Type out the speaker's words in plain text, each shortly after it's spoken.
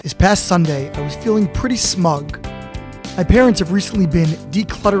This past Sunday, I was feeling pretty smug. My parents have recently been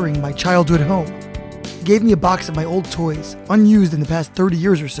decluttering my childhood home. They gave me a box of my old toys, unused in the past 30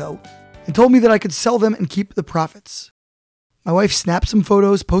 years or so, and told me that I could sell them and keep the profits. My wife snapped some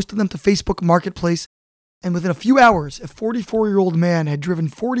photos, posted them to Facebook Marketplace, and within a few hours, a 44-year-old man had driven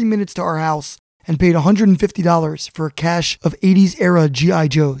 40 minutes to our house and paid $150 for a cache of 80s-era G.I.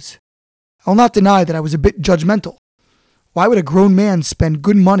 Joes. I'll not deny that I was a bit judgmental. Why would a grown man spend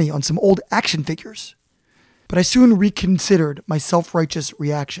good money on some old action figures? But I soon reconsidered my self-righteous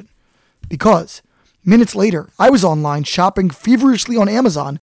reaction. Because, minutes later, I was online shopping feverishly on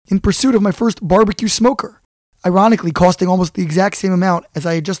Amazon in pursuit of my first barbecue smoker, ironically costing almost the exact same amount as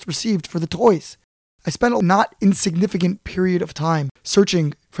I had just received for the toys. I spent a not insignificant period of time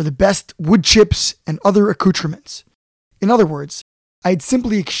searching for the best wood chips and other accoutrements. In other words, I had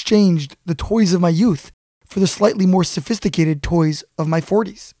simply exchanged the toys of my youth for the slightly more sophisticated toys of my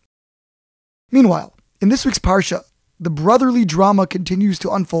 40s. Meanwhile, in this week's Parsha, the brotherly drama continues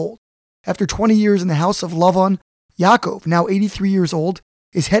to unfold. After 20 years in the house of Lavan, Yaakov, now 83 years old,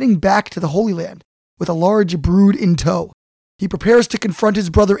 is heading back to the Holy Land with a large brood in tow. He prepares to confront his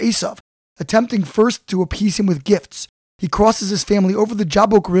brother Esav, attempting first to appease him with gifts. He crosses his family over the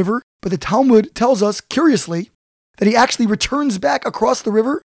Jabbok River, but the Talmud tells us, curiously, that he actually returns back across the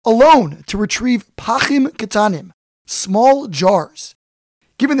river alone to retrieve pachim ketanim, small jars.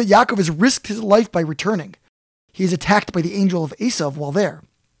 Given that Yaakov has risked his life by returning, he is attacked by the angel of Esav while there.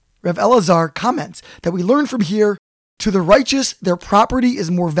 Rev Elazar comments that we learn from here, to the righteous, their property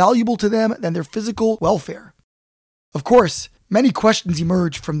is more valuable to them than their physical welfare. Of course, many questions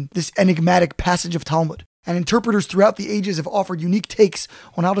emerge from this enigmatic passage of Talmud, and interpreters throughout the ages have offered unique takes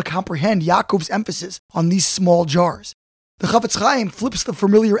on how to comprehend Yaakov's emphasis on these small jars. The Chafetz Chaim flips the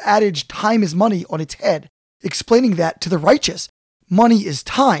familiar adage, time is money, on its head, explaining that, to the righteous, money is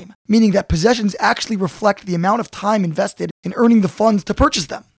time, meaning that possessions actually reflect the amount of time invested in earning the funds to purchase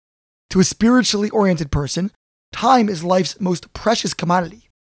them. To a spiritually oriented person, time is life's most precious commodity.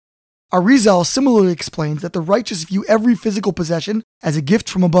 Arizal similarly explains that the righteous view every physical possession as a gift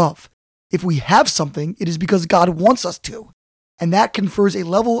from above. If we have something, it is because God wants us to, and that confers a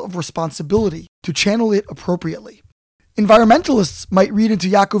level of responsibility to channel it appropriately. Environmentalists might read into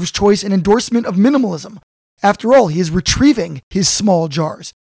Yaakov's choice an endorsement of minimalism. After all, he is retrieving his small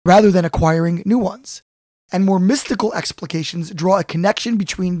jars, rather than acquiring new ones. And more mystical explications draw a connection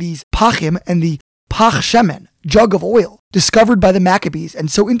between these pachim and the pach shemen, jug of oil, discovered by the Maccabees and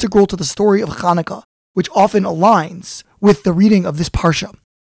so integral to the story of Hanukkah, which often aligns with the reading of this parsha.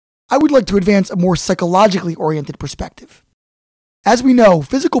 I would like to advance a more psychologically oriented perspective. As we know,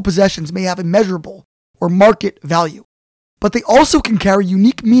 physical possessions may have a measurable or market value, but they also can carry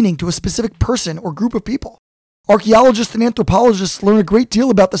unique meaning to a specific person or group of people. Archaeologists and anthropologists learn a great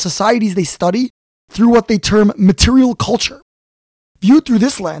deal about the societies they study through what they term material culture. Viewed through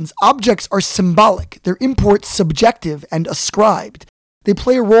this lens, objects are symbolic, their import subjective and ascribed. They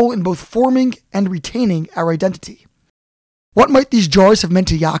play a role in both forming and retaining our identity. What might these jars have meant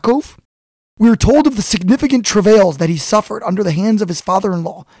to Yaakov? We are told of the significant travails that he suffered under the hands of his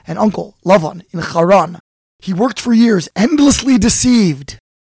father-in-law and uncle, Lavan, in Haran. He worked for years, endlessly deceived.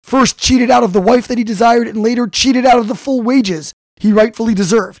 First cheated out of the wife that he desired, and later cheated out of the full wages he rightfully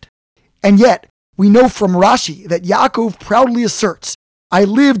deserved. And yet, we know from Rashi that Yaakov proudly asserts, I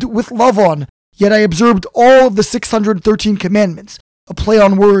lived with Lavan, yet I observed all of the 613 commandments, a play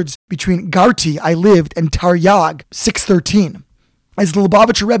on words between Garti, I lived, and Taryag, 613. As the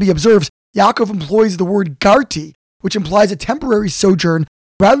Lubavitcher Rebbe observes, Yaakov employs the word Garti, which implies a temporary sojourn,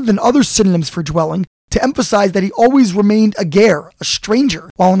 rather than other synonyms for dwelling, to emphasize that he always remained a ger, a stranger,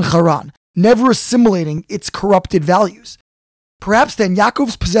 while in Haran, never assimilating its corrupted values. Perhaps then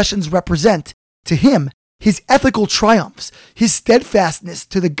Yaakov's possessions represent, to him, his ethical triumphs, his steadfastness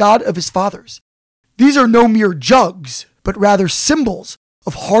to the God of his fathers. These are no mere jugs, but rather symbols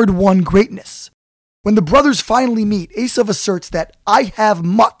of hard-won greatness. When the brothers finally meet, Esav asserts that I have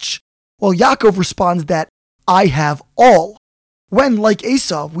much, while Yaakov responds that I have all. When, like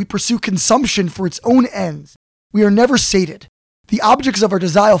Esav, we pursue consumption for its own ends, we are never sated. The objects of our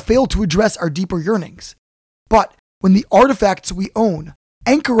desire fail to address our deeper yearnings. But when the artifacts we own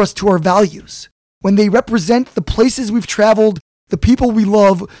anchor us to our values, when they represent the places we've traveled, the people we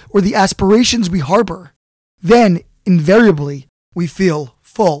love, or the aspirations we harbor, then, invariably, we feel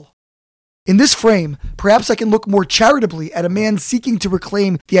full. In this frame, perhaps I can look more charitably at a man seeking to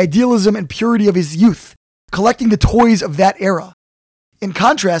reclaim the idealism and purity of his youth, collecting the toys of that era. In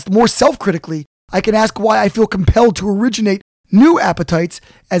contrast, more self-critically, I can ask why I feel compelled to originate new appetites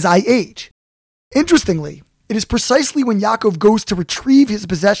as I age. Interestingly, It is precisely when Yaakov goes to retrieve his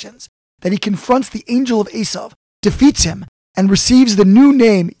possessions that he confronts the angel of Esav, defeats him, and receives the new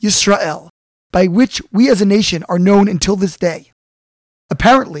name Yisrael, by which we as a nation are known until this day.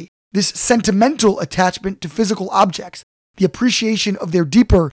 Apparently, this sentimental attachment to physical objects, the appreciation of their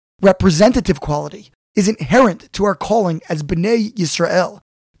deeper representative quality, is inherent to our calling as Bnei Yisrael,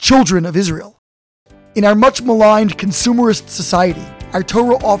 children of Israel. In our much maligned consumerist society, our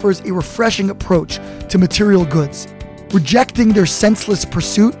Torah offers a refreshing approach to material goods, rejecting their senseless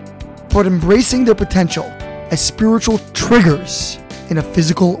pursuit, but embracing their potential as spiritual triggers in a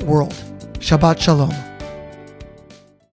physical world. Shabbat Shalom.